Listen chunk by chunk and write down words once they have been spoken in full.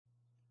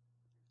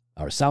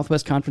Our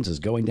Southwest Conference is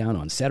going down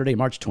on Saturday,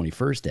 March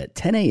 21st at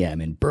 10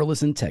 a.m. in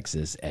Burleson,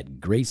 Texas at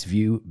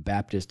Graceview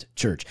Baptist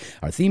Church.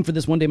 Our theme for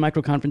this one-day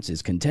microconference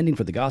is contending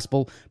for the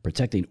gospel,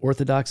 protecting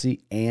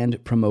orthodoxy,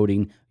 and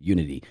promoting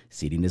unity.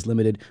 Seating is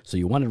limited, so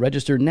you want to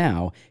register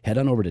now. Head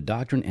on over to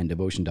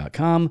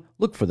doctrineanddevotion.com,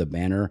 look for the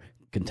banner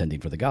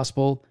Contending for the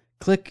Gospel,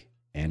 click,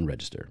 and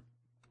register.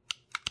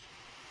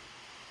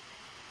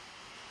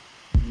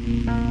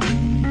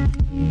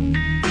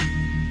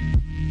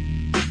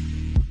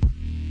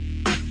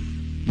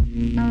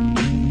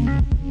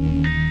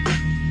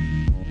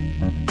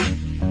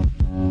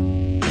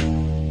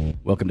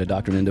 Welcome to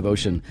Doctrine and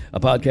Devotion, a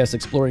podcast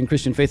exploring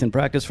Christian faith and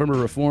practice from a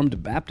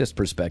Reformed Baptist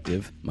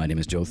perspective. My name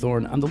is Joe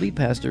Thorne. I'm the lead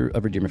pastor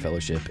of Redeemer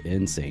Fellowship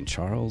in St.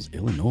 Charles,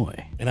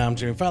 Illinois. And I'm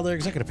Jimmy Fowler,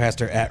 executive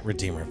pastor at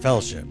Redeemer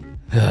Fellowship.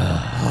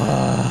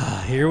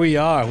 Here we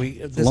are.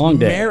 This long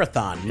day.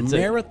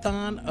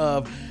 Marathon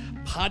of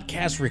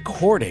podcast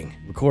recording.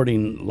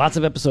 Recording lots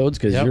of episodes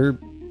because you're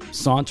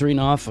sauntering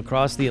off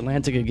across the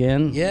Atlantic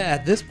again. Yeah,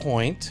 at this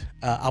point,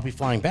 I'll be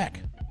flying back.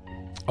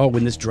 Oh,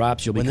 when this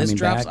drops, you'll be coming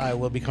back? I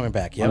will be coming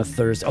back, yep. On a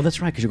Thursday. Oh, that's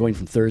right, because you're going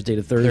from Thursday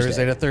to Thursday.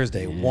 Thursday to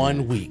Thursday,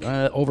 1 week.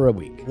 Over a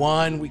week.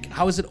 1 week.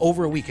 How is it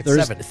over a week? It's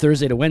Thursday, 7.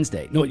 Thursday to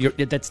Wednesday. No,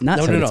 that's not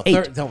No, 7, no,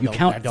 it's 8. You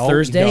count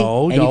Thursday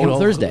and you count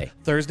Thursday.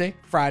 Thursday,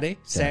 Friday,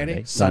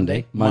 Saturday, Sunday,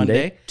 Sunday,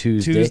 Monday,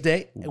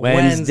 Tuesday,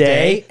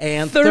 Wednesday,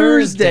 and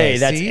Thursday.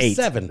 That's See? 8.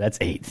 7. That's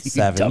 8.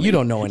 7. You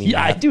don't know any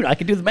Yeah, math. dude, I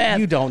can do the math.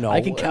 You don't know.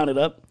 I can count it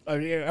up.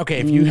 Okay,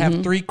 if you have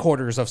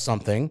 3/4 of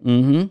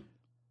something,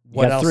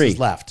 what else is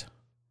left?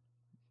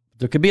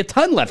 There could be a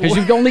ton left because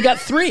you've only got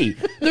 3.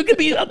 There could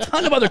be a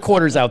ton of other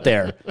quarters out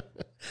there.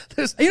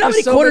 You know how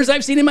many quarters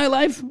I've seen in my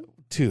life?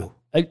 2.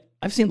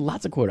 I've seen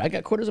lots of quarters. I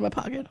got quarters in my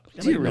pocket.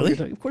 Do you really?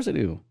 Of course I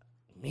do.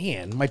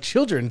 Man, my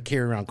children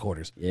carry around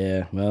quarters.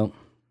 Yeah, well,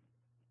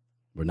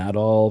 we're not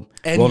all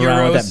And rolling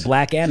around with euros. that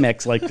black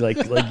Amex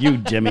like you,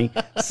 Jimmy.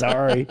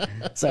 Sorry,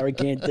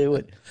 can't do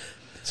it.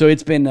 So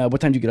it's been.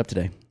 What time did you get up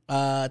today?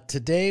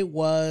 Today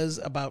was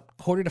about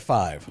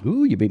 4:45.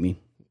 Ooh, you beat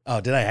me. Oh,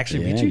 did I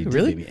actually Yeah, beat you? did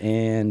Really? beat me.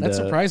 And That's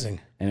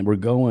surprising. And we're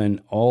going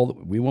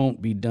we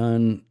won't be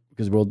done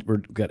because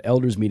we've got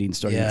elders meetings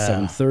starting at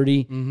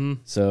 7:30. Mm-hmm.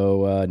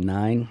 So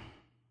 9.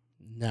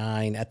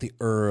 9 at the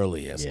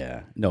earliest.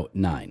 Yeah, no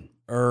 9.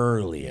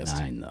 Earliest.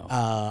 9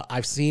 though.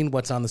 I've seen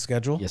what's on the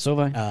schedule. Yes, so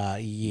have I.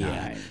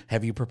 Yeah. 9.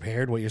 Have you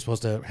prepared what you're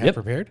supposed to have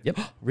prepared? Yep.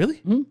 Really?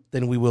 Mhm.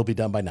 Then we will be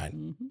done by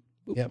 9.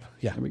 Mm-hmm. Yep.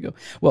 Yeah. There we go.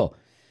 Well,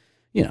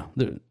 you know,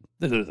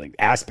 there's like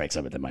aspects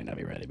of it that might not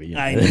be ready, but you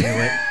know. I knew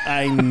it.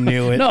 I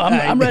knew it. No,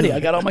 I'm knew ready. it. I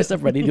got all my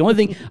stuff ready. The only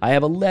thing, I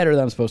have a letter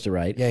that I'm supposed to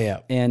write.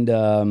 Yeah. And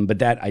but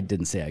that I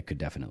didn't say I could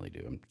definitely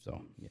do.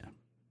 So yeah.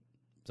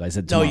 So I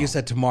said No, tomorrow. you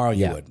said tomorrow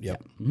you Yeah. would.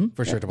 Yep. Mm-hmm.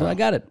 For sure tomorrow. I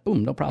got it.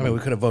 Boom, no I problem. mean,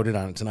 we could have voted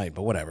on it tonight,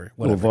 but whatever.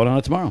 We'll vote on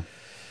it tomorrow.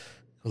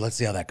 Well, let's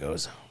see how that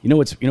goes. You know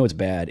what's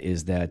bad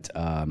is that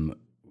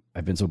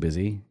I've been so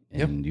busy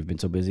and you've been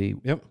so busy.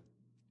 Yep.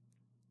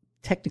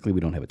 Technically, we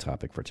don't have a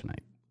topic for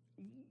tonight.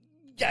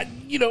 Yeah,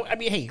 I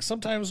mean, hey,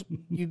 sometimes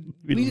we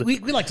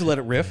like to let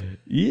it riff.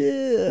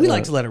 Yeah. We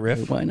like to let it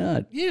riff. Why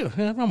not? Yeah,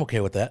 I'm okay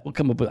with that. We'll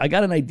come up with. I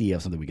got an idea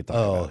of something we could talk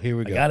about. Oh, here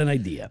we go. I got an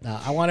idea.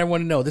 Now, I want everyone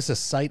to know this is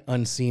sight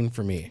unseen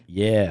for me.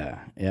 Yeah.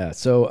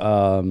 So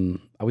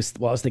I was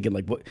thinking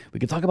like what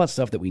we could talk about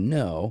stuff that we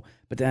know,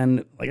 but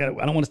then like I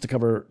don't want us to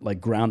cover like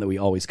ground that we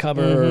always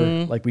cover.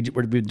 Mm-hmm. Like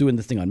we're doing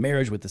this thing on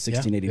marriage with the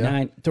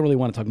 1689. Don't really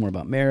want to talk more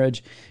about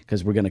marriage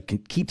because we're gonna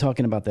keep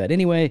talking about that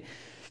anyway.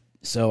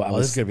 So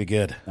This is gonna be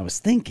good. I was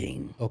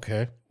thinking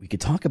Okay. we could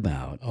talk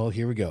about Oh,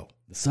 here we go.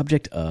 the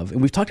subject of,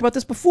 and we've talked about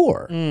this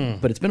before,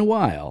 but it's been a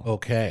while.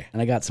 Okay.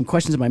 And I got some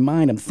questions in my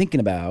mind I'm thinking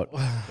about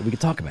that we could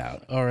talk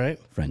about. All right.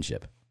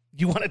 Friendship.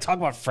 You want to talk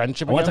about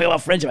friendship? I want to talk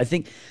about friendship. I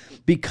think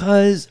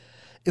because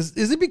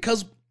Is it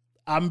because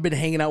I've been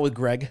hanging out with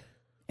Greg?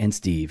 and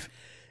Steve.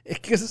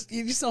 Because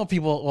you saw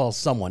people, well,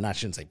 someone, I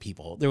shouldn't say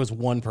people. There was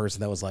one person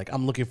that was like,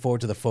 I'm looking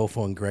forward to the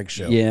Fofo and Greg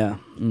show. Yeah.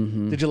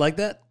 Mm-hmm. Did you like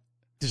that?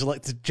 Did you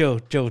like Joe?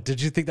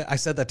 Did you think that I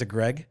said that to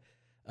Greg?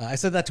 I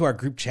said that to our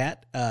group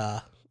chat,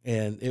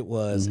 and it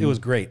was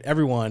great.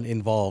 Everyone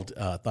involved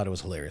thought it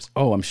was hilarious.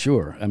 Oh, I'm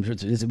sure.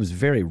 It was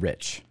very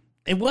rich.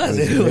 It was.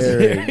 It was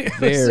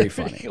very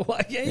funny. Well,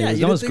 yeah.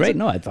 It was great.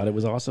 No, I thought it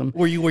was awesome.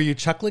 Were you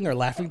chuckling or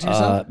laughing to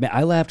yourself? Man,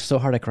 I laughed so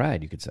hard I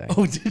cried, you could say.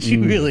 Oh, did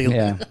you really?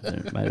 Yeah,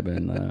 there might have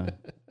been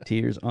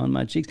tears on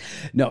my cheeks.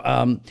 No,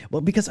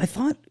 well,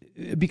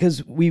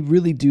 because we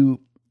really do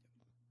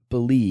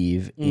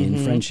believe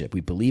in friendship.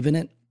 We believe in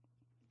it.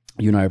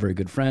 You and I are very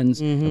good friends,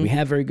 and we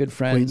have very good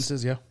friends.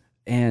 Acquaintances, yeah.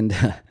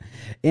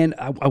 And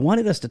I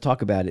wanted us to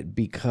talk about it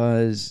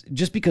because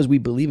just because we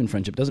believe in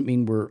friendship doesn't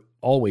mean we're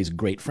always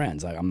great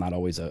friends. I'm not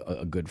always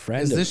a good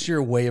friend. Is this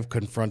your way of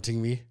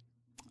confronting me?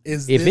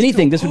 If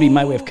anything, this would be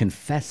my way of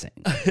confessing.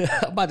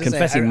 I'm about to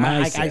confessing say,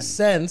 my I sin.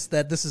 sense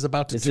that this is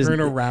about to turn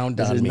around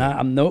this on is me.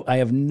 Not, I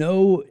have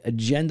no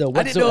agenda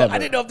whatsoever. I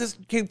didn't know if this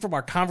came from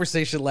our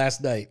conversation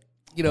last night.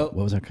 you know,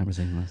 What was our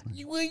conversation last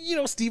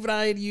night? Steve and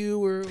I and you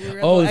were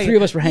Oh, the three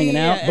of us were hanging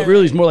out, but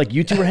really it's more like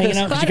you two were hanging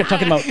out because you kept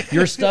talking about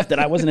your stuff that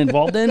I wasn't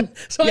involved in.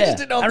 So I just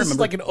didn't know if this was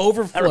like an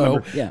overflow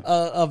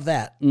of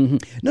that. Mm-hmm.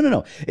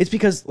 No. It's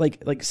because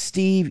like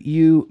Steve,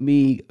 you,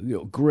 me,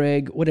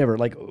 Greg, whatever.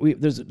 Like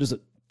there's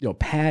a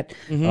Pat,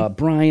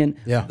 Brian.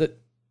 Yeah.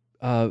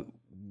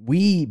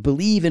 We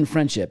believe in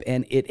friendship,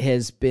 and it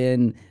has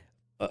been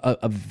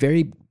a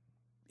very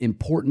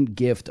important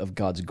gift of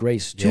God's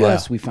grace to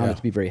us. We found it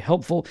to be very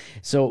helpful.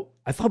 So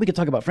I thought we could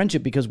talk about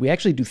friendship because we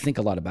actually do think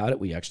a lot about it.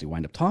 We actually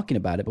wind up talking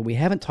about it, but we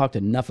haven't talked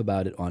enough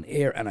about it on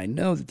air. And I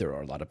know that there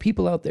are a lot of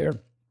people out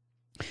there.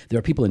 There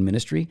are people in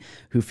ministry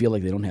who feel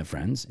like they don't have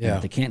friends,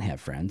 and they can't have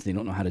friends. They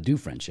don't know how to do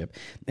friendship.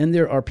 And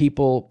there are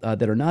people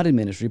that are not in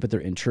ministry, but they're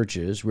in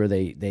churches where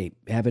they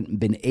haven't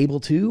been able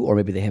to, or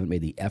maybe they haven't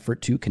made the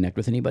effort to connect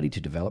with anybody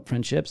to develop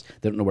friendships.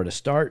 They don't know where to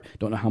start,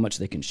 don't know how much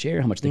they can share,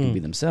 how much they can be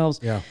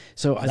themselves. Yeah.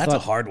 So That's a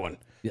hard one.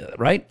 Yeah,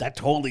 right? That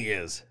totally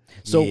is.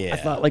 So I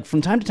thought, like,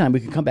 from time to time, we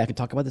could come back and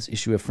talk about this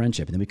issue of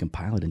friendship, and then we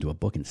compile it into a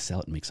book and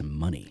sell it and make some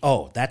money.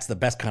 Oh, that's the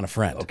best kind of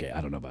friend. Okay,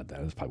 I don't know about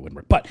that. That probably wouldn't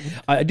work. But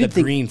I do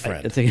think green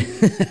friend. I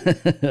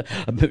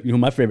think,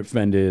 my favorite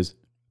friend is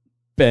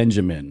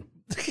Benjamin.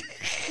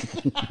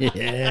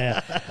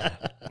 Yeah,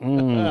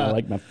 I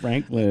like my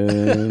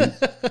Franklin.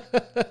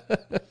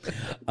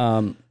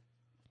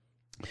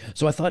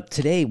 So I thought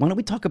today, why don't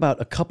we talk about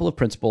a couple of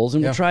principles,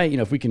 and we'll try,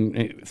 if we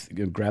can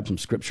grab some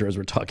scripture as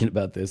we're talking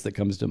about this that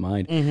comes to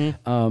mind.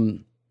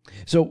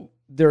 So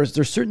there's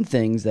certain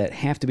things that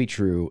have to be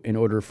true in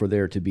order for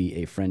there to be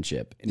a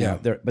friendship. Now,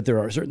 but there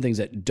are certain things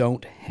that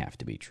don't have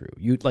to be true.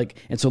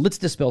 And so let's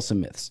dispel some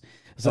myths.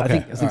 So I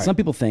think some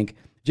people think,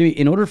 Jimmy,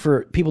 in order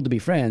for people to be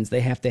friends,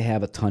 they have to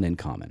have a ton in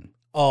common.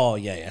 Oh,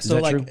 yeah. So,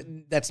 that true?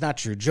 That's not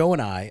true. Joe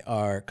and I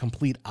are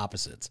complete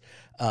opposites.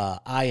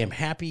 I am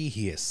happy.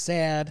 He is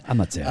sad. I'm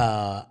not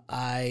sad.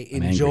 I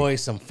enjoy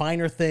some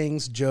finer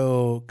things.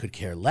 Joe could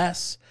care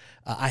less.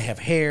 I have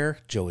hair.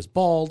 Joe is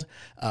bald.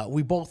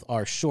 We both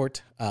are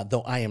short,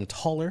 though I am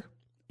taller.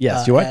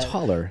 Yes, you are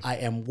taller. I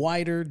am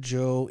wider.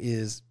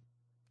 Joe's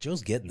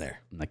getting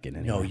there. I'm not getting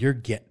anywhere. No,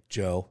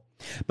 Joe.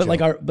 But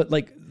Joe.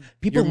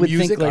 People would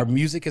music, think our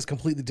music is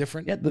completely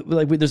different. Yeah,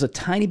 there's a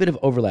tiny bit of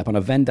overlap on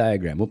a Venn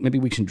diagram. Well, maybe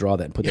we can draw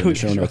that and put that in the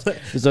show notes.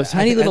 There's a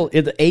tiny little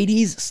the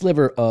 80s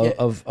sliver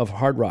of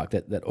hard rock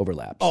that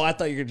overlaps. Oh, I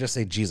thought you were going to just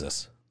say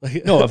Jesus.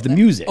 No, of the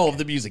music. Of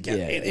the music. Yeah,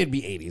 it'd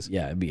be 80s.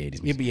 Yeah, it'd be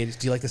 80s. It'd be 80s.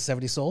 Do you like the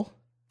 70s soul?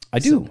 I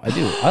do.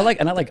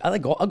 I'll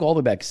go all the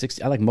way back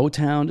 60. I like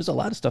Motown. There's a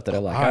lot of stuff that I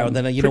like. All right,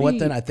 then you know what?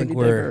 Then I think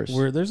there's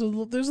a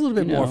little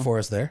bit more for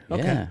us there.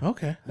 Okay, yeah.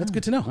 Okay, that's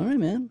good to know. All right,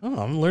 man. Oh,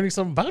 I'm learning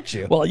something about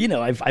you. Well,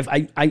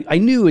 I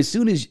knew as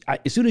soon as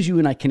you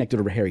and I connected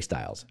over Harry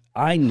Styles,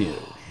 I knew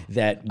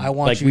that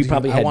we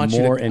probably had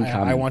more in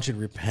common. I want you to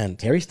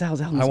repent. Harry Styles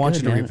album. I want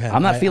you to repent.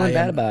 I'm not feeling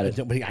bad about it.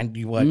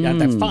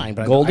 That's fine.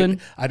 But Golden.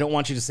 I don't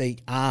want you to say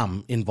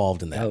I'm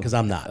involved in that because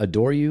I'm not.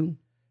 Adore You.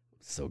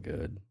 So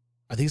good.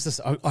 I think it's this.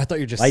 I thought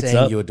you were just Lights saying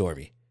up. you adore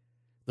me.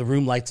 The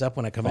room lights up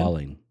when I come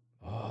Falling.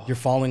 in. You're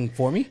falling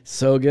for me?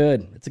 So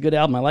good. It's a good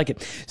album. I like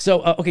it.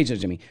 So, okay, so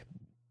Jimmy,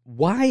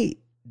 why...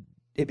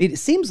 It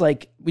seems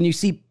like when you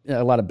see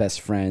a lot of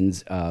best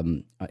friends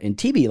in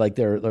TV, like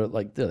they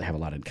have a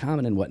lot in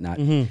common and whatnot.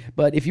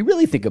 But if you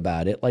really think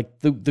about it, like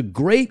the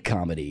great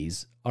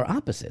comedies are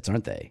opposites,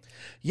 aren't they?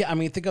 Yeah, I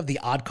mean, think of The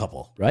Odd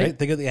Couple, right?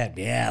 Think of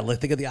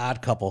the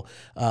Odd Couple.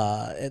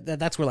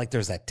 That's where like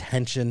there's that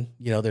tension.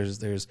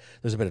 There's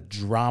a bit of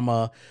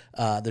drama.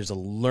 There's a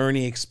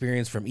learning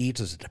experience from each.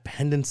 There's a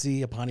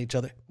dependency upon each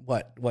other.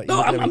 What?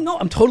 No,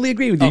 I'm totally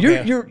agree with you.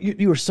 Okay.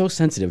 You are so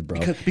sensitive, bro.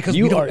 Because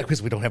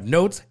we don't have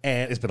notes,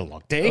 and it's been a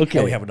long day. Okay,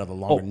 and we have another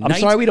longer night. I'm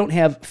sorry we don't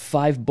have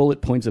 5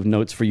 bullet points of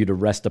notes for you to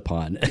rest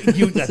upon.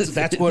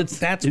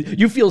 That's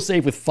you feel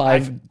safe with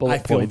 5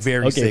 bullet points. I feel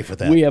very safe with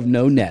that. We have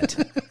no net.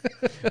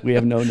 We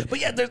have no net. But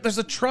yeah, there's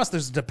a trust.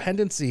 There's a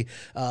dependency.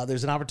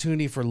 There's an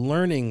opportunity for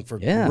learning, for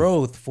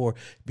growth, for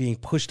being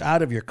pushed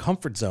out of your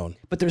comfort zone.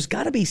 But there's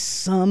got to be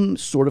some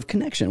sort of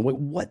connection.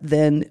 What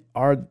then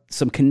are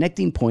some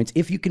connecting points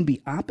if you can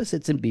be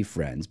opposites and be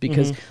friends?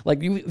 Because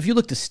if you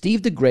look to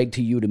Steve to Greg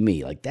to you to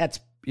me, like that's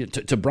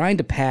to Brian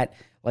to Pat,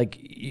 like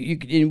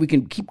we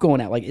can keep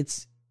going out. Like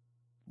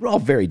we're all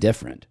very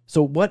different.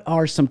 So what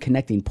are some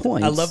connecting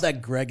points? I love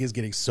that Greg is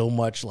getting so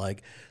much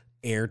like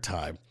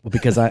airtime. Well,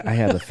 because I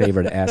have a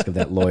favor to ask of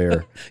that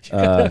lawyer.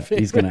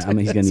 He's gonna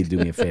need to do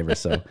me a favor.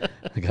 So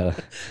I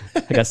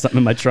got something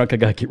in my trunk I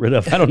gotta get rid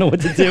of. I don't know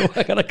what to do.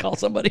 I gotta call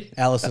somebody.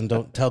 Allison,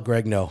 don't tell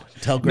Greg no.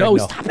 Tell Greg no.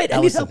 No, stop it.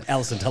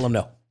 Allison, tell him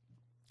no.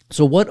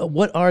 So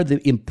what are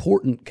the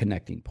important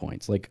connecting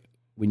points? Like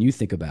when you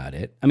think about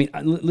it, I mean,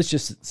 let's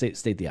just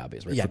state the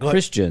obvious, right? Yeah, for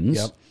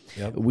Christians,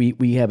 Yep.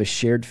 we have a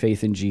shared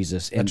faith in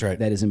Jesus, and that's right.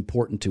 That is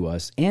important to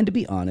us. And to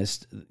be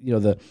honest,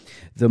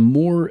 the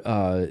more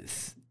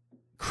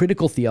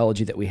critical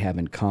theology that we have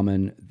in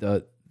common,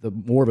 the the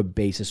more of a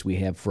basis we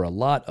have for a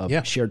lot of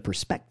Yeah. shared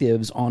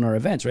perspectives on our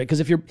events, right? Because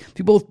if you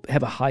both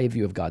have a high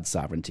view of God's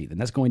sovereignty, then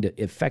that's going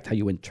to affect how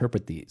you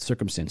interpret the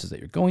circumstances that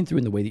you're going through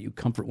and the way that you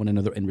comfort one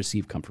another and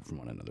receive comfort from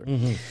one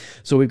another.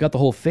 So we've got the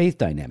whole faith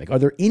dynamic. Are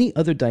there any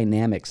other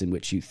dynamics in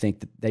which you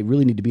think that they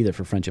really need to be there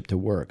for friendship to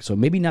work? So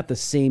maybe not the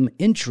same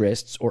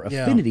interests or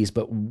affinities,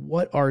 but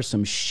what are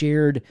some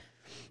shared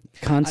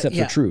concepts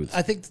or truths?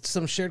 I think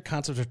some shared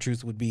concepts of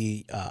truth would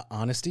be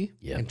honesty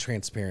and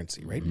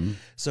transparency, right?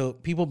 So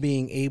people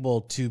being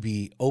able to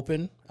be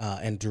open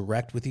and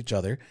direct with each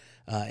other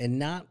and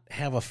not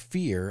have a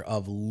fear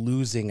of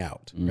losing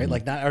out, right?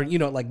 Like not, or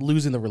like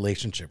losing the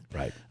relationship,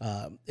 Right.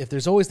 If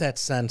there's always that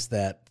sense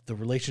that the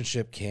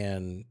relationship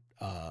can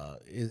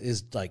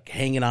is like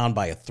hanging on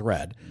by a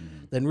thread,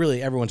 then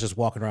really everyone's just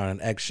walking around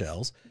on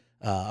eggshells.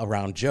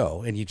 Around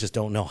Joe, and you just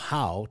don't know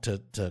how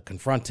to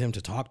confront him,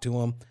 to talk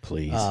to him.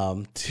 Please.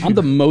 I'm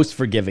the most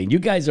forgiving. You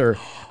guys are,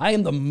 I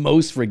am the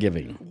most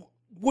forgiving.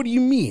 What do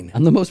you mean?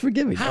 I'm the most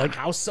forgiving.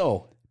 How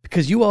so?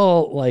 Because you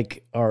all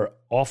are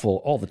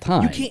awful all the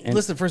time. You can't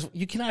listen. First,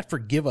 you cannot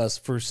forgive us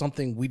for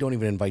something we don't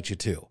even invite you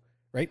to,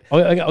 right?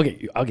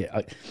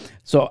 Okay.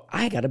 So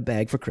I got a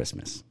bag for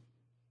Christmas.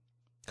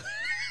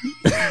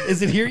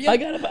 Is it here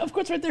yet? Of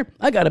course, right there.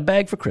 I got a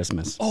bag for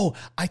Christmas. Oh,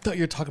 I thought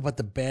you were talking about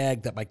the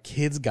bag that my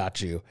kids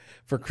got you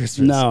for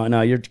Christmas.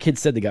 No, your kids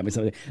said they got me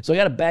something. So I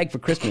got a bag for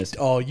Christmas.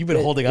 Oh, you've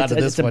been holding on to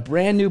this one. one. It's a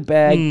brand new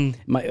bag.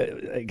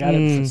 I got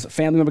it. A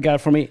family member got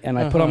it for me, and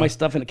I put all my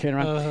stuff in it, carrying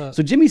around.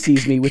 So Jimmy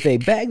sees me with a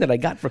bag that I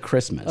got for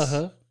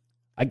Christmas.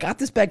 I got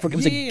this bag it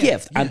was a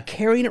gift. I'm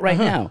carrying it right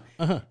now.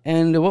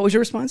 And what was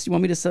your response? Do you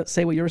want me to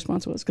say what your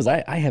response was? Because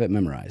I have it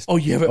memorized. Oh,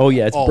 you have it? Oh,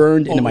 yeah. It's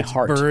burned into my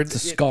heart. Burned. It's a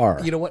scar.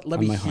 You know what? Let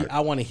me hear.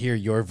 I want to hear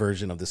your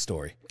version of this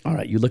story. All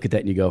right. You look at that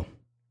and you go,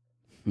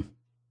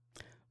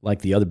 like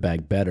the other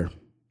bag better.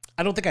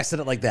 I don't think I said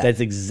it like that.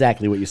 That's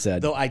exactly what you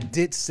said. Though I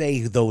did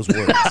say those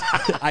words.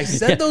 I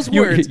said those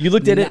words. You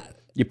looked at it.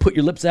 You put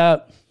your lips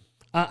out.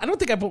 I don't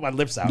think I put my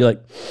lips out. You're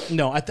like,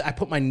 no, I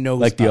put my nose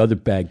like the out. other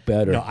bag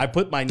better. No, I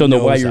put my Don't nose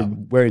know why you're out.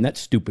 wearing that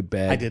stupid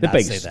bag. I did that not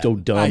bag's say that. so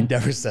dumb. I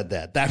never said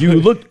that. You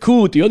looked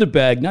cool with the other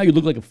bag. Now you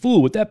look like a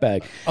fool with that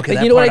bag. Okay, And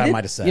that you know part what I did?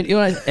 might have said. You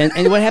know what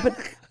and what happened?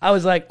 I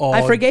was like,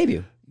 I forgave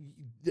you.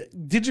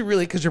 Did you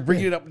really? Because you're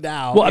bringing it up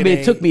now. Well, I mean,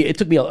 it took me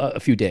a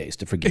few days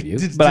to forgive you,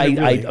 but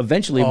I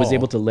eventually was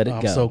able to let it go.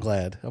 I'm so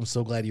glad. I'm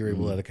so glad you were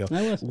able to let it go.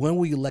 I was. When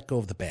will you let go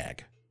of the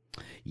bag?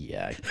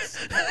 Yeah,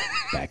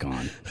 back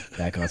on. It's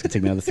gonna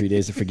take me another 3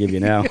 days to forgive you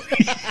now.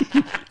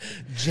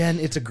 Jen,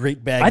 it's a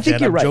great bag. I think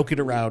Jen. you're I'm right. joking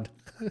around.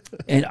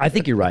 And I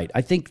think you're right. I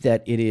think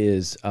that it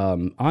is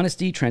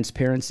honesty,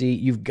 transparency.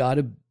 You've got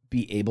to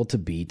be able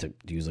to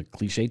use a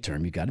cliche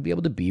term, you've got to be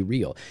able to be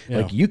real.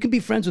 Like you can be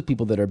friends with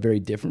people that are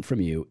very different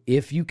from you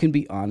if you can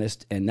be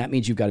honest, and that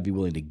means you've got to be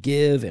willing to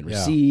give and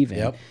receive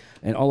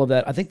and all of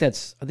that. I think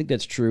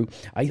that's true.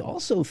 I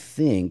also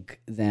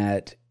think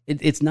that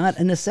it's not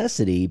a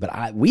necessity,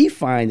 but we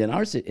find in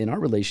our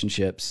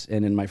relationships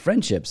and in my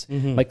friendships,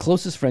 my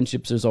closest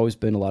friendships, there's always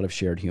been a lot of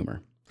shared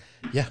humor.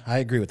 Yeah, I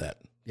agree with that.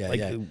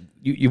 Yeah,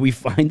 we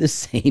find the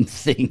same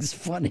things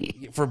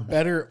funny, for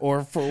better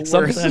or for worse.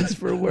 Sometimes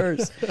for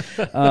worse.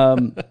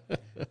 And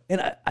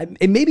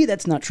maybe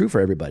that's not true for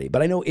everybody,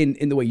 but I know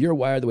in the way you're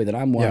wired, the way that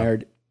I'm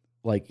wired,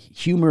 like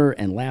humor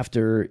and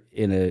laughter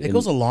it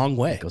goes a long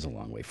way. It goes a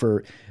long way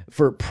for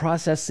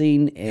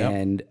processing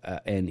and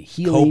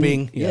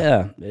healing. Coping.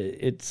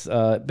 It's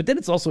but then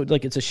it's also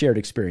like it's a shared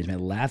experience, man.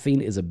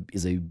 Laughing is a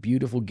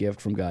beautiful gift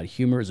from God.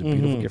 Humor is a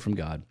beautiful gift from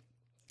God.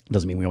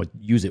 Doesn't mean we always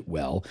use it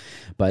well,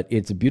 but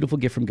it's a beautiful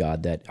gift from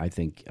God that I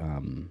think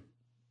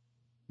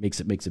makes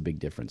a big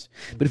difference.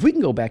 But if we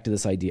can go back to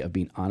this idea of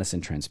being honest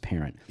and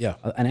transparent,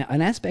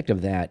 an aspect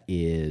of that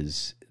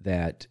is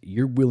that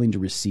you're willing to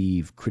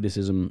receive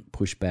criticism,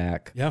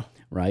 pushback,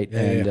 right,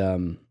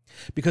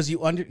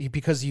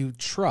 because you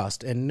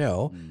trust and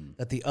know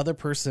that the other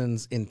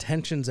person's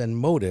intentions and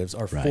motives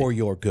are for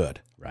your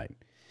good, right.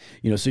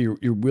 So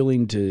you're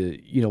willing to,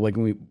 like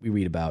when we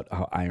read about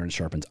how iron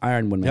sharpens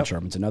iron, one man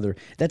sharpens another.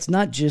 That's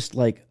not just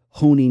like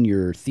honing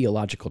your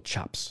theological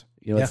chops.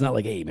 It's not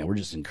like, hey, man, we're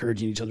just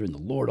encouraging each other in the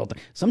Lord all the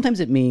time. Sometimes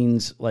it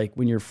means like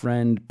when your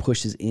friend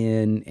pushes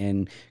in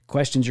and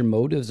questions your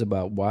motives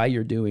about why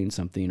you're doing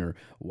something or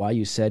why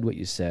you said what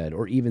you said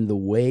or even the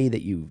way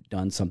that you've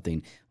done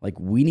something. Like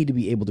we need to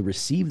be able to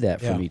receive that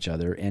from each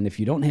other. And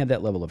if you don't have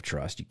that level of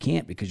trust, you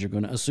can't because you're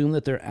going to assume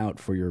that they're out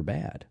for your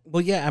bad.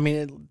 Well, yeah, I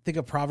mean, think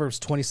of Proverbs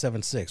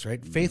 27:6,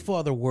 right? Faithful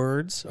are the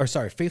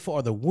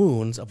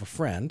wounds of a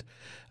friend.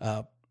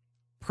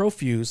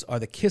 Profuse are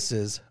the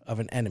kisses of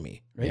an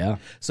enemy, right? Yeah.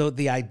 So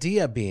the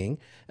idea being,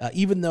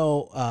 even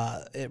though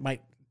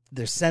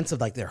there's sense of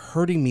like they're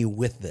hurting me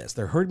with this,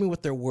 they're hurting me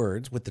with their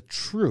words, with the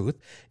truth.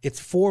 It's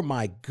for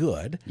my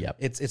good. Yep.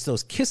 It's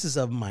those kisses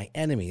of my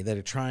enemy that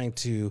are trying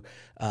to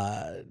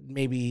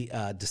maybe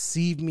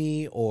deceive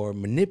me or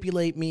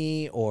manipulate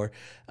me or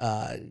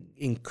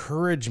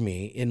encourage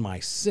me in my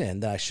sin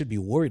that I should be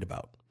worried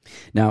about.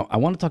 Now, I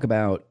want to talk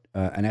about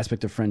an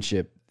aspect of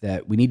friendship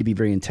that we need to be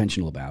very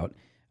intentional about.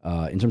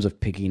 in terms of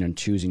picking and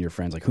choosing your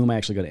friends. Like, who am I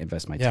actually going to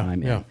invest my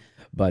time in?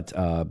 But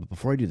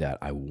before I do that,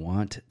 I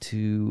want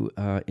to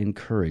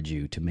encourage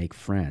you to make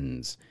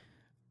friends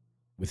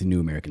with the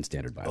New American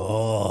Standard Bible.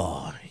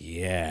 Oh,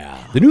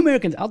 yeah. The New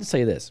American, I'll just tell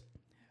you this.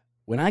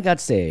 When I got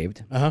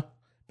saved,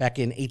 Back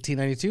in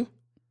 1892?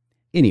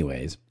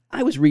 anyways,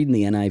 I was reading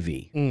the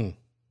NIV.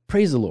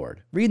 Praise the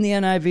Lord. Reading the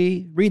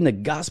NIV, reading the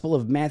Gospel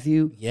of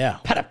Matthew. Yeah.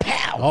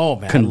 Pow. Oh,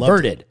 man.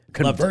 Converted.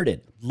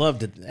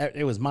 Loved it.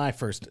 It was my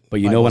first. But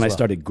you know when I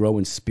started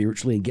growing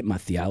spiritually and getting my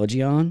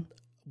theology on?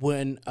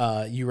 When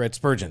you read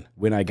Spurgeon.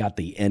 When I got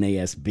the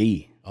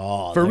NASB.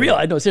 Oh, for real.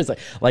 I know, seriously.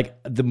 Like,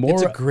 the more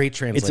it's a great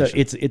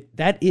translation.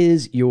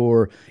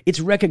 It's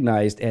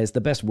recognized as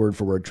the best word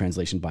for word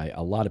translation by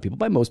a lot of people,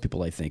 by most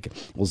people, I think.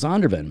 Well,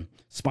 Zondervan,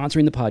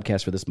 sponsoring the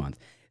podcast for this month,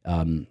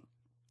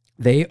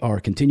 they are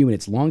continuing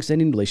its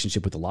long-standing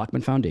relationship with the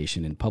Lockman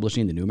Foundation and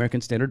publishing the New American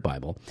Standard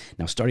Bible.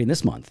 Now, starting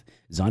this month,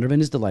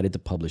 Zondervan is delighted to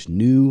publish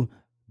new,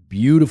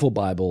 beautiful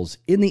Bibles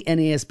in the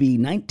NASB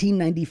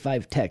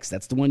 1995 text.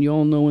 That's the one you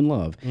all know and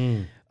love.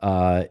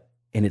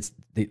 And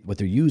what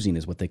they're using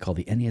is what they call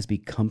the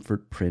NASB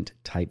Comfort Print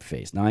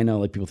typeface. Now, I know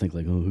like people think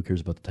like, oh, who cares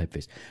about the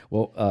typeface?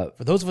 Well,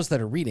 for those of us that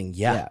are reading,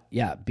 yeah,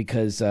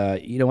 because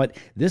you know what,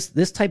 this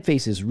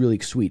typeface is really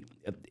sweet.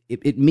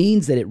 It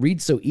means that it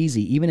reads so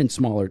easy, even in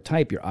smaller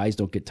type. Your eyes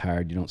don't get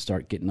tired. You don't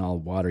start getting all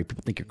watery.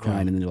 People think you're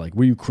crying, and then they're like,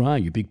 "Were you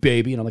crying, you big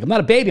baby?" And I'm like, "I'm not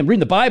a baby. I'm reading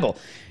the Bible."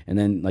 And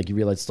then like you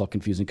realize it's all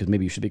confusing because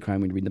maybe you should be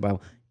crying when you're reading the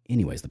Bible.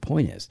 Anyways, the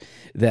point is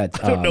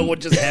that I don't know what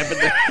just happened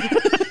there.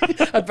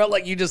 I felt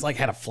like you just like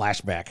had a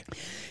flashback.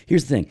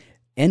 Here's the thing,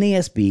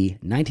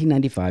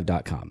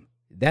 NASB1995.com.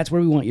 That's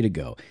where we want you to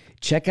go.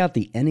 Check out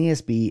the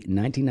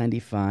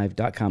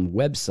NASB1995.com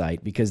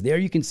website because there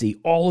you can see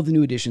all of the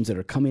new editions that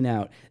are coming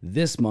out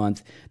this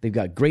month. They've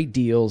got great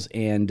deals.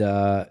 And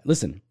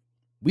listen,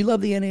 we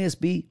love the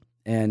NASB.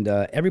 And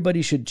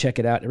everybody should check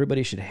it out.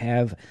 You should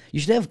have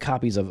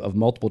copies of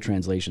multiple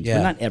translations, but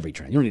not every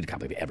translation. You don't need a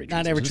copy of every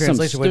translation. Not every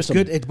translation, but it's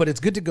good. But it's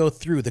good to go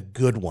through the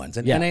good ones.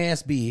 And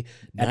NASB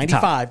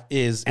 95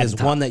 is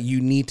one that you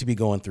need to be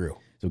going through.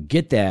 So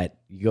get that.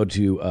 You go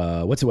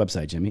to what's the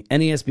website, Jimmy?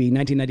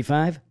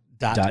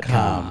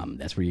 NASB1995.com.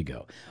 That's where you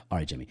go. All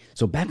right, Jimmy.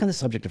 So back on the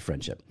subject of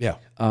friendship. Yeah.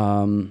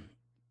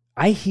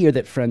 I hear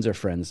that friends are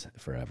friends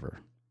forever.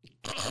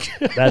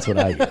 That's what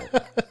I hear.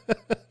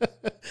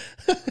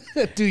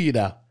 Do you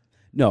now?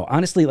 No,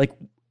 honestly, like,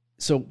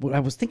 so what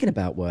I was thinking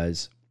about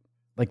was,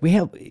 like,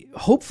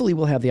 hopefully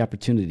we'll have the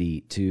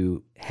opportunity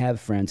to have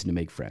friends and to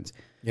make friends.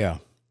 Yeah.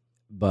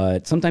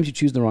 But sometimes you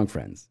choose the wrong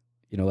friends.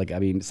 You know, like, I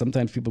mean,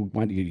 sometimes people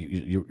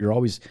you're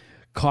always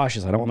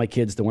cautious. I don't want my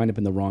kids to wind up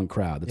in the wrong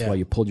crowd. That's why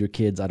you pulled your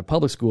kids out of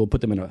public school,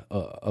 put them in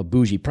a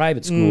bougie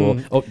private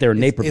school. Oh, they're in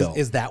Naperville.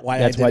 Is that why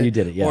That's I did why it? you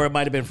did it, yeah. Or it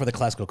might have been for the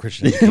classical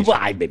Christian education.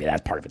 Well, maybe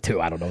that's part of it, too.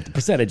 I don't know what the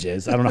percentage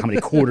is. I don't know how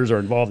many quarters are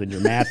involved in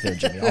your math there,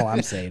 Jimmy. All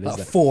I'm saying is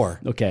that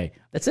 4. Okay,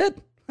 that's it.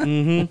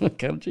 Kind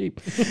of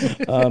cheap.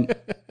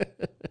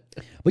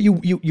 But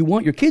you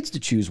want your kids to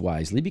choose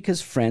wisely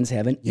because friends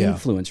have an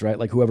influence, right?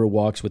 Like whoever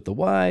walks with the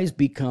wise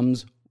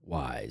becomes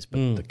wise,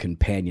 but the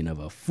companion of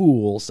a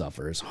fool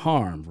suffers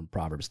harm, from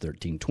Proverbs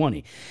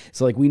 13:20.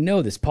 So like we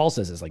know this. Paul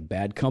says this, like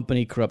bad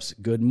company corrupts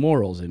good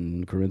morals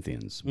in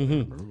Corinthians.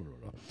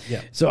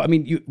 Yeah. So I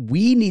mean,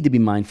 we need to be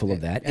mindful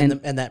of that.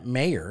 And that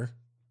mayor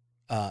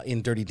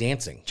in Dirty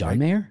Dancing, John right?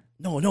 Mayer?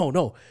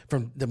 No,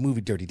 from the movie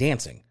Dirty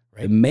Dancing,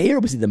 right? The mayor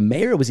was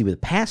he the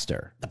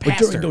pastor? The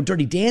pastor. No,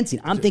 Dirty Dancing.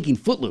 I'm thinking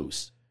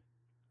Footloose.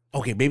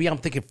 Okay, maybe I'm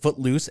thinking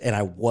Footloose, and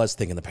I was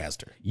thinking the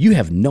pastor. You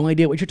have no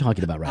idea what you're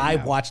talking about right now. I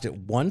watched it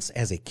once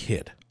as a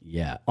kid.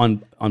 Yeah,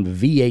 on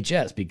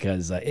VHS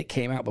because it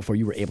came out before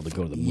you were able to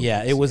go to the movies.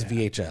 Yeah, it was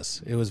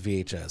VHS. It was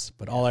VHS.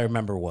 But all I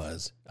remember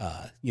was,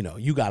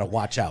 you got to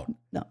watch out.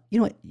 No, you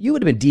know what? You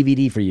would have been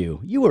DVD for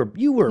you. You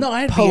were No,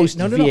 I had post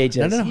VHS.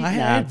 VHS. No. I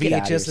had get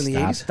out of VHS in the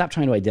here. 80s. Stop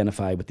trying to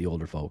identify with the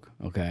older folk.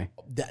 Okay.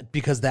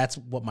 Because that's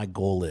what my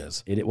goal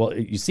is.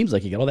 It seems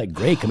like you got all that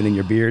gray coming in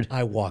your beard.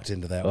 I walked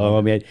into that one.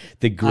 Oh man,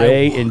 the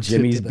gray in walked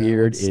Jimmy's into that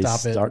beard one. is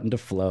Stop it. starting to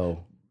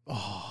flow.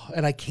 Oh,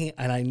 and I can't,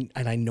 and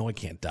I know I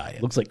can't dye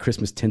it. Looks like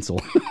Christmas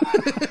tinsel.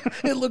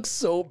 It looks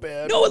so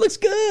bad. No, it looks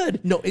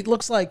good. No, it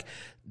looks like.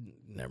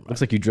 Never mind.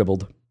 Looks like you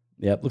dribbled.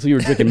 Yep. Looks like you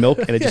were drinking milk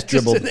and it just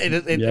dribbled.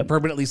 It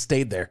permanently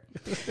stayed there.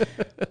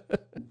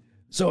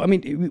 So, I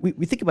mean,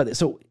 we think about this.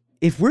 So,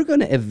 if we're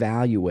going to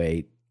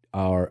evaluate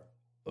I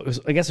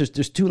guess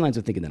there's two lines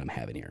of thinking that I'm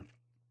having here.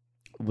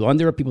 One,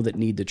 there are people that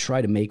need to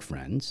try to make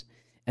friends.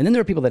 And then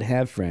there are people that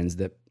have friends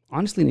that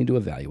honestly need to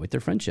evaluate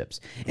their friendships.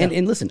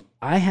 And listen,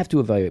 I have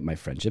to evaluate my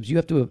friendships. We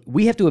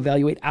have to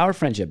evaluate our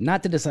friendship,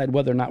 not to decide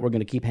whether or not we're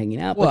going to keep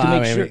hanging out, but to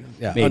make sure.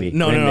 Maybe.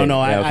 No.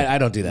 Yeah, okay. I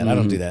don't do that. I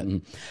don't do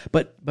that.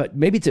 But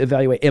maybe to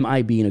evaluate, am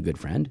I being a good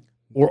friend?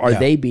 Or are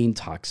they being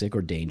toxic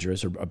or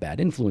dangerous or a bad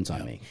influence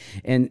on me?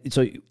 And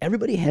so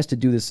everybody has to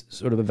do this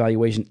sort of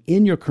evaluation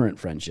in your current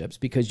friendships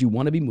because you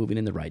want to be moving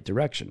in the right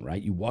direction, right?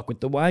 You walk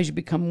with the wise, you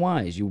become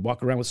wise. You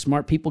walk around with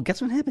smart people.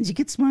 Guess what happens? You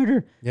get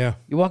smarter. Yeah.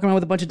 You walk around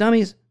with a bunch of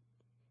dummies.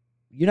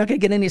 you're not going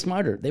to get any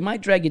smarter. They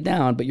might drag you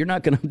down, but they're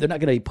not going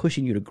to be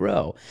pushing you to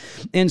grow.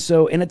 And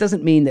it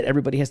doesn't mean that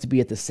everybody has to be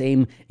at the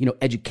same,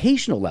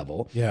 educational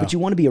level, but you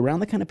want to be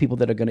around the kind of people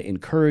that are going to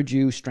encourage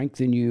you,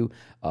 strengthen you,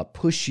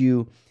 push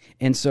you.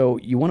 And so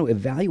you want to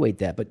evaluate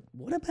that. But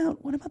what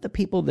about the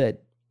people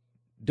that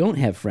don't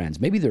have friends?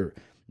 Maybe they're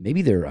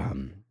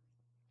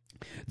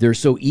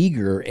so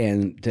eager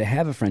and to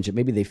have a friendship,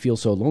 maybe they feel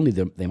so lonely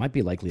that they might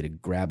be likely to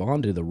grab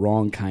onto the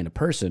wrong kind of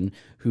person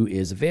who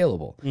is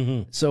available.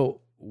 Mm-hmm.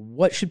 So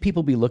what should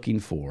people be looking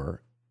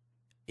for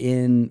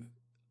in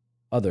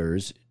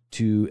others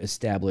to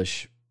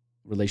establish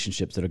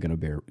relationships that are going to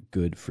bear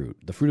good fruit?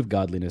 The fruit of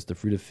godliness, the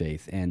fruit of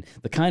faith, and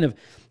the kind of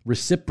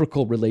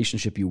reciprocal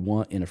relationship you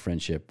want in a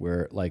friendship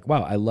where, like,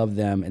 wow, I love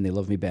them and they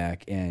love me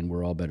back and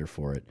we're all better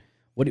for it.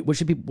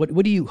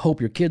 What do you hope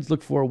your kids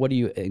look for? What do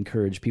you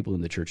encourage people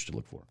in the church to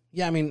look for?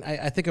 Yeah, I mean,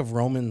 I think of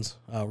Romans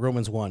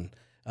 1.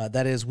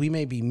 That is, we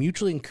may be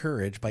mutually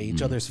encouraged by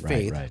each other's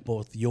faith,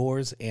 both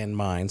yours and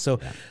mine. So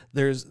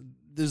there's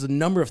a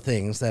number of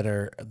things that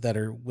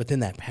are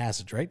within that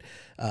passage, right?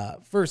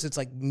 First, it's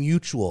like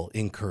mutual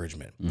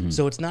encouragement. Mm-hmm.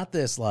 So it's not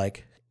this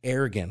like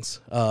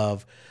arrogance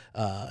of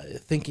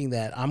thinking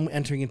that I'm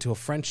entering into a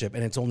friendship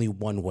and it's only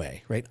one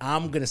way, right?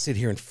 I'm going to sit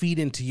here and feed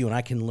into you and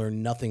I can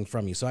learn nothing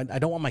from you. So I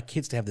don't want my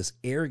kids to have this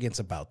arrogance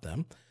about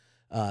them,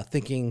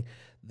 thinking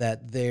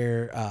that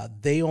they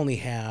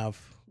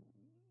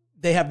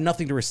have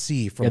nothing to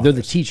receive from they're others.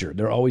 the teacher.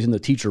 They're always in the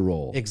teacher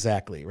role.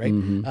 Exactly, right?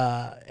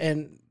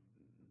 Mm-hmm.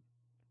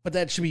 But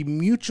that should be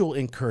mutual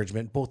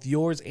encouragement, both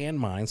yours and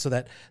mine, so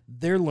that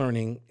they're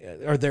learning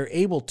or they're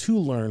able to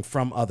learn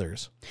from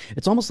others.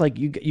 It's almost like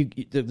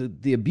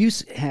the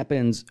abuse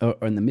happens or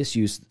the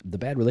misuse, the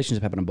bad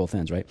relationship happen on both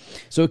ends, right?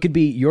 So it could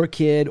be your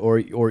kid or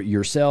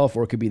yourself,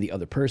 or it could be the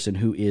other person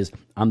who is,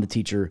 I'm the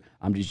teacher.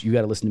 You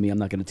got to listen to me. I'm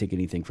not going to take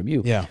anything from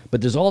you. Yeah.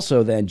 But there's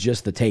also then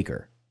just the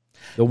taker.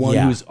 The one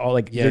who's all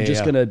like, they're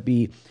just going to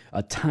be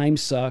a time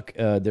suck.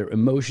 They're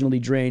emotionally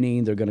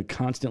draining. They're going to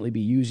constantly be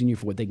using you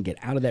for what they can get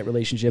out of that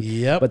relationship.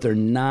 Yep. But they're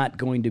not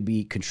going to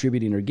be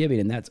contributing or giving.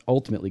 And that's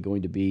ultimately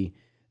going to be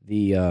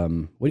the,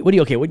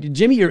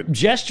 Jimmy, you're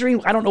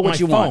gesturing. I don't know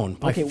what you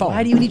want. My phone.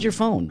 Why do you need your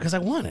phone? Because I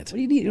want it. What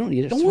do you need? You don't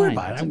need it. Don't worry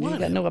about it. I want it.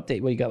 You got no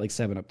update. Well, you got like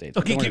 7 updates.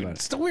 Okay,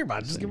 don't worry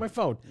about it. Just give me my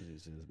phone.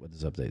 What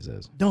this update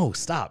says. No,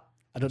 stop.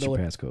 I don't know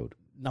your passcode.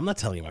 I'm not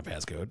telling you my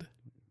passcode.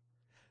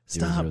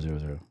 Stop.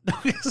 000.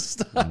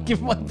 Stop.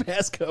 Give my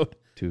passcode.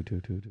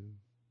 2222.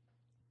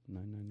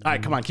 999. All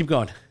right, come on. Keep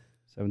going.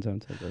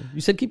 7777.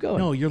 You said keep going.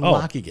 No, you're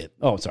locking it.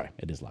 Oh, sorry.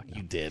 It is locking.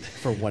 You did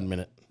for 1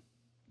 minute.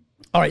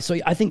 All right, so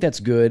I think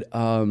that's good.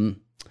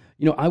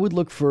 I would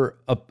look for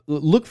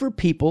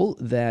people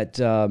that,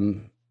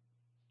 and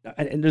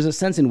there's a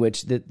sense in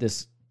which that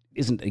this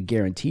isn't a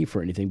guarantee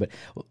for anything, but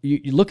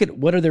you look at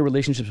what are their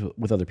relationships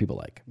with other people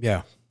like.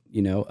 Yeah.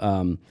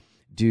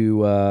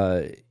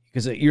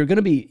 Because you're going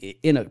to be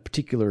in a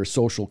particular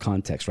social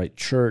context, right?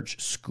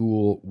 Church,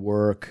 school,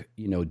 work,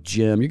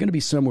 gym. You're going to be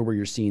somewhere where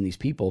you're seeing these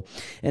people.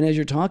 And as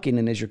you're talking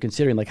and as you're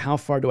considering, like, how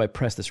far do I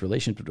press this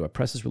relationship? Do I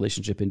press this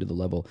relationship into the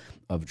level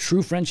of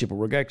true friendship where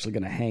we're actually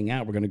going to hang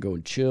out? We're going to go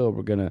and chill.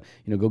 We're going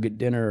to, go get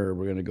dinner, or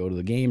we're going to go to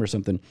the game or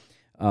something.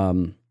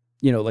 So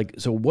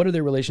what are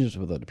their relationships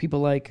with other people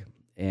like?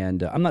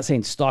 And I'm not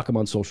saying stalk them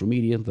on social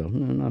media, though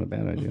not a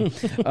bad idea.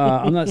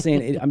 I'm not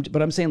saying it,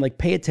 but I'm saying, like,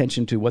 pay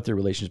attention to what their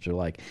relationships are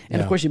like.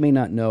 And of course, you may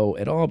not know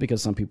at all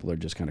because some people are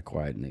just kind of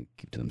quiet and they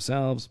keep to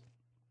themselves.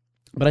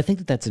 But I think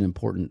that that's an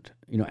important,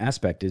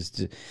 aspect, is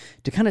to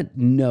kind of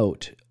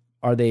note: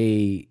 are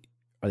they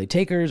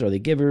takers? Are they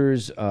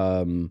givers?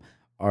 Do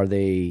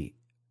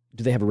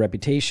they have a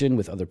reputation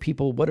with other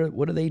people? What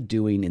are they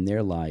doing in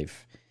their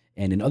life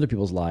and in other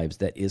people's lives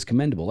that is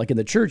commendable? Like in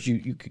the church,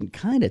 you can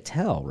kind of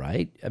tell,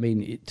 right? I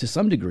mean, to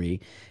some degree,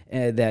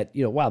 that,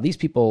 wow, these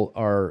people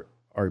are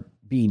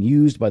being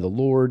used by the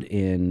Lord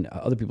in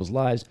other people's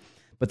lives.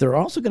 But there are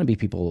also going to be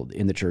people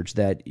in the church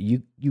that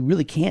you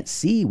really can't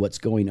see what's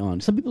going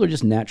on. Some people are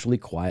just naturally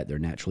quiet. They're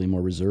naturally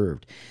more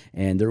reserved.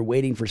 And they're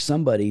waiting for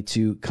somebody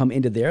to come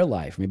into their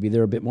life. Maybe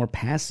they're a bit more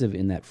passive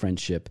in that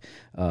friendship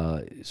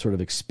sort of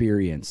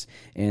experience.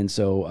 And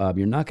so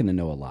you're not going to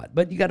know a lot.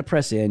 But you got to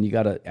press in. You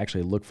got to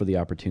actually look for the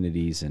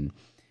opportunities and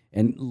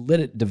let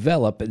it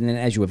develop. And then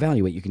as you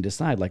evaluate, you can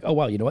decide, like, oh,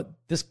 wow, you know what?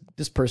 This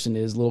person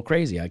is a little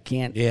crazy. I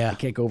can't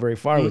go very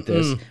far with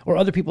this. Or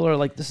other people are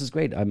like, this is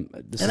great.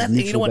 This is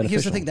mutually beneficial.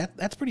 Here's the thing.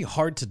 That's pretty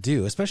hard to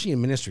do, especially in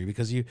ministry,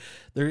 because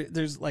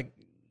there's like,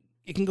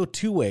 it can go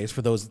two ways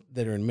for those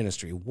that are in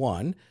ministry.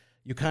 One,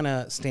 you kind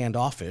of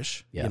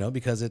standoffish,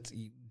 because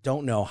you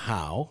don't know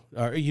how,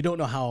 or you don't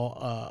know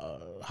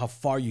how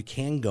far you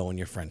can go in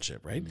your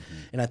friendship, right? Mm-hmm.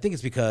 And I think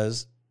it's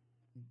because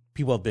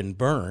people have been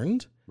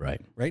burned,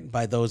 right,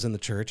 by those in the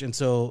church. And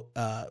so,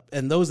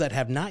 and those that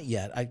have not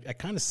yet, I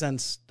kind of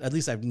sense, at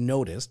least I've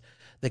noticed,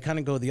 they kind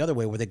of go the other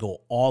way, where they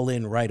go all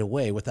in right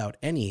away without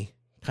any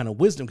kind of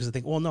wisdom, because they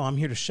think, well, no, I'm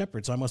here to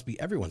shepherd, so I must be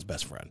everyone's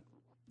best friend.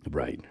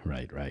 Right.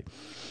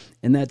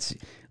 And that's,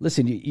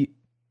 listen,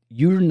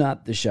 you're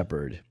not the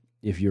shepherd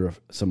if you're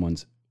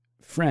someone's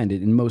friend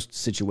in most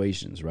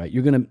situations, right?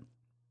 You're going to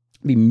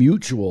be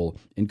mutual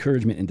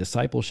encouragement and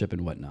discipleship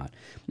and whatnot.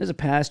 As a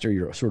pastor,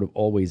 you're sort of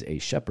always a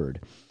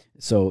shepherd.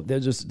 So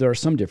there are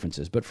some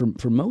differences, but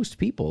for most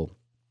people,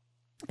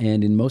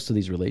 and in most of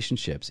these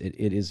relationships, it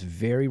is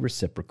very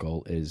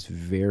reciprocal. It's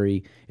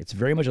very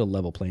much a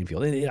level playing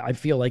field. And I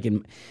feel like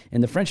in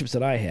the friendships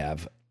that I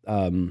have,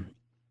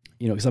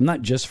 because I'm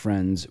not just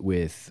friends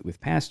with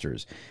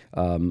pastors.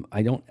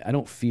 I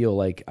don't feel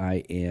like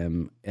I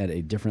am at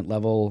a different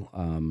level.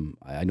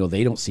 I know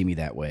they don't see me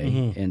that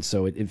way, and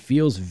so it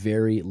feels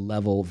very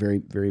level, very,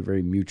 very,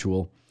 very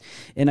mutual.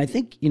 And I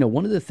think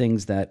one of the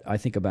things that I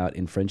think about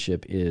in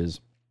friendship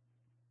is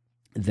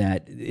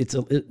that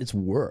it's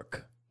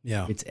work.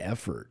 Yeah. It's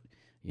effort.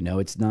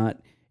 It's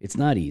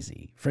not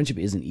easy. Friendship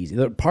isn't easy.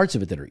 There are parts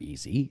of it that are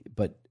easy,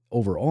 but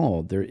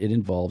overall, it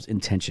involves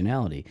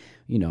intentionality.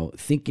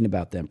 Thinking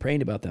about them,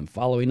 praying about them,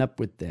 following up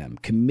with them,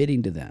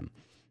 committing to them.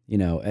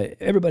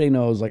 Everybody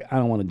knows, like, I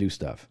don't want to do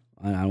stuff.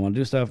 I don't want to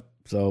do stuff.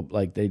 So,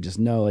 like, they just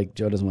know, like,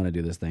 Joe doesn't want to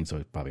do this thing, so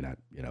he's probably not,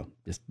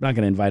 just not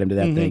going to invite him to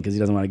that thing because he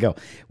doesn't want to go,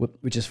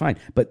 which is fine.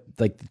 But,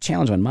 like, the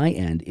challenge on my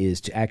end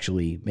is to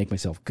actually make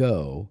myself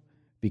go,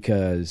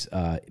 because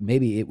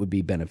maybe it would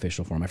be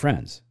beneficial for my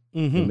friends.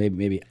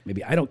 Maybe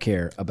I don't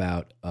care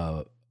about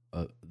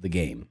the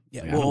game.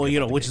 Yeah,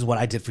 which is what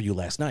I did for you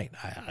last night.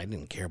 I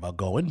didn't care about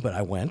going, but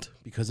I went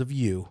because of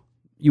you.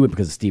 You went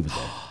because Steve was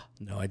there.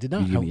 No, I did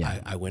not.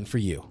 I went for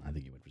you. I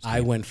think you went for Steve.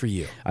 I went for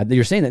you.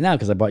 You're saying that now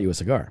because I bought you a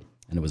cigar,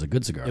 and it was a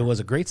good cigar. It was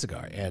a great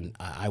cigar, and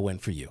I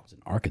went for you. It's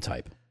an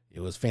archetype. It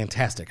was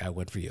fantastic. I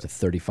went for you. It's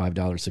a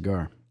 $35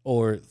 cigar.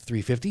 Or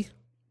 $3.50?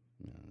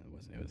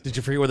 Did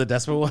you forget where the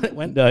decimal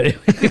went? No,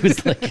 it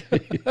was like, I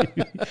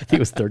think it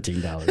was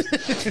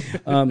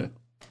 $13.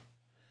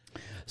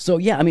 So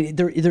yeah, I mean,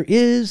 there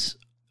is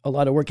a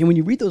lot of work, and when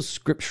you read those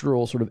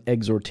scriptural sort of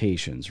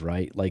exhortations,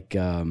 right? Like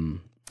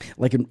in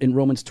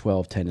Romans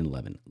 12, 10, and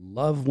 11,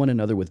 love one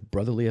another with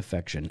brotherly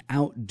affection,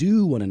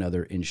 outdo one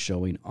another in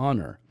showing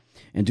honor,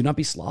 and do not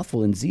be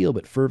slothful in zeal,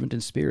 but fervent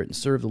in spirit, and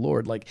serve the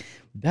Lord. Like,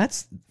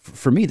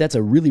 for me, that's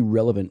a really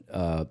relevant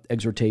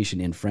exhortation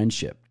in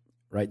friendship,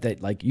 right?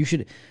 That, like, you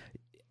should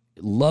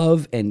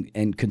love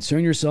and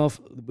concern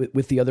yourself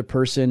with the other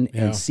person,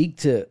 and seek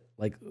to,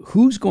 like,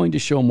 who's going to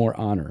show more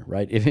honor,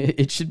 right? If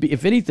it should be,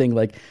 if anything,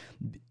 like,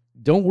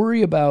 don't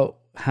worry about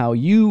how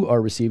you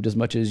are received as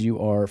much as you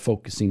are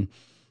focusing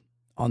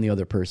on the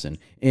other person.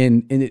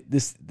 And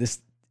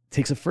this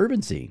takes a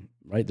fervency,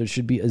 right? There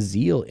should be a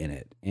zeal in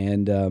it.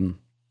 And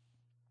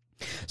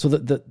so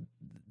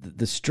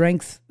the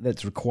strength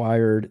that's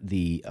required,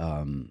 the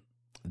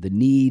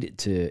need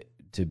to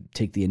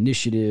take the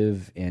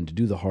initiative and to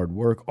do the hard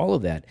work, all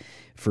of that,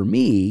 for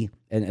me,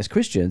 and as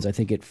Christians, I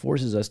think it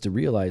forces us to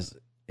realize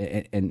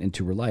and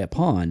to rely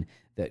upon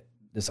that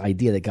this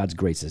idea that God's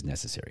grace is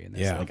necessary in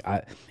this. Yeah.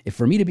 Like, if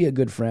for me to be a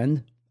good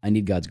friend, I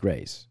need God's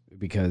grace,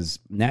 because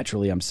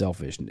naturally I'm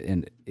selfish,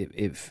 and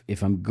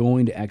if I'm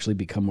going to actually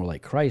become more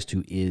like Christ,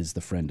 who is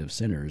the friend of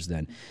sinners,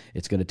 then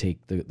it's going to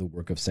take the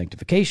work of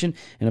sanctification.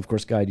 And of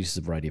course, God uses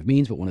a variety of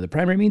means, but one of the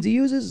primary means He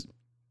uses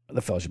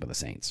the fellowship of the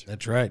saints.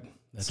 That's right.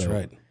 That's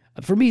right.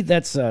 For me,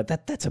 that's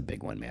a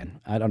big one,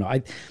 man. I don't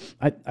know.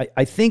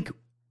 I think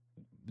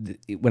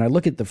when I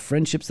look at the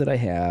friendships that I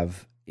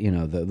have,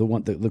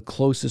 the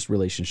closest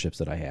relationships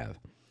that I have,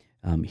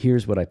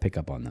 here's what I pick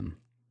up on them,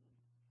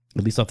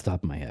 at least off the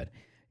top of my head.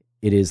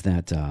 It is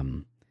that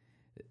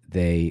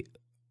they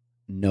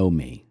know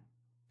me,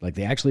 like,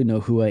 they actually know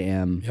who I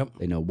am. Yep.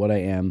 They know what I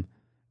am.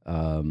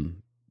 None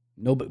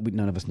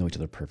of us know each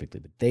other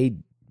perfectly,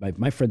 but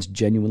my friends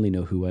genuinely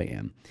know who I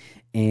am,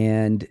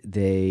 and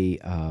they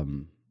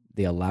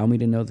allow me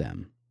to know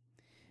them.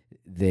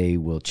 They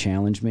will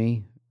challenge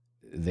me.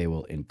 They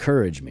will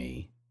encourage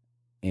me,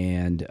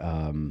 and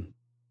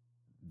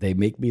they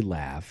make me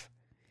laugh,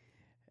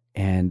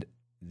 and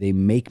they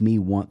make me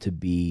want to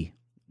be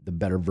the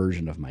better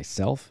version of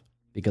myself,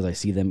 because I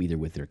see them either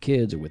with their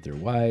kids or with their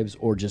wives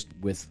or just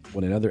with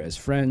one another as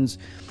friends.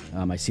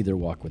 I see their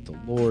walk with the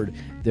Lord.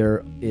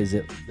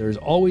 There's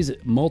always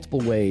multiple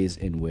ways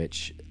in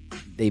which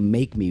they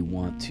make me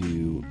want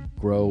to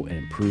grow and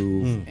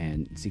improve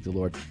and seek the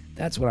Lord.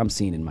 That's what I'm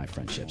seeing in my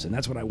friendships, and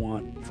that's what I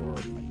want for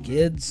my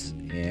kids.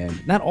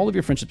 And not all of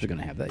your friendships are going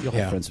to have that. You'll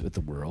have friends with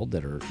the world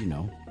that are,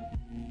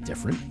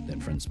 different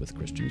than friendships with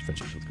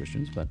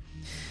Christians. But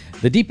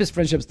the deepest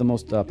friendships, the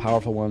most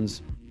powerful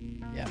ones,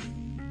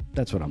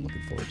 that's what I'm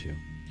looking forward to.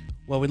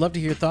 Well, we'd love to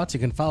hear your thoughts. You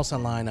can follow us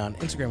online on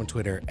Instagram and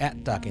Twitter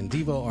at Doc and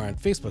Devo, or on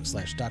Facebook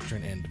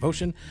 /Doctrine and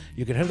Devotion.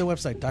 You can head to the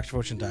website,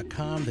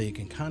 drdevotion.com. There you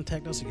can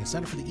contact us. You can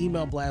sign up for the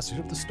email blast, or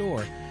hit up the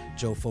store,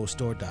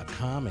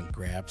 jofostore.com, and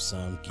grab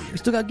some gear. We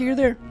still got gear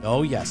there?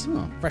 Oh, yes.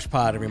 Fresh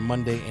pod every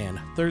Monday and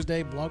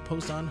Thursday. Blog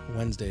post on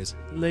Wednesdays.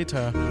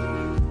 Later.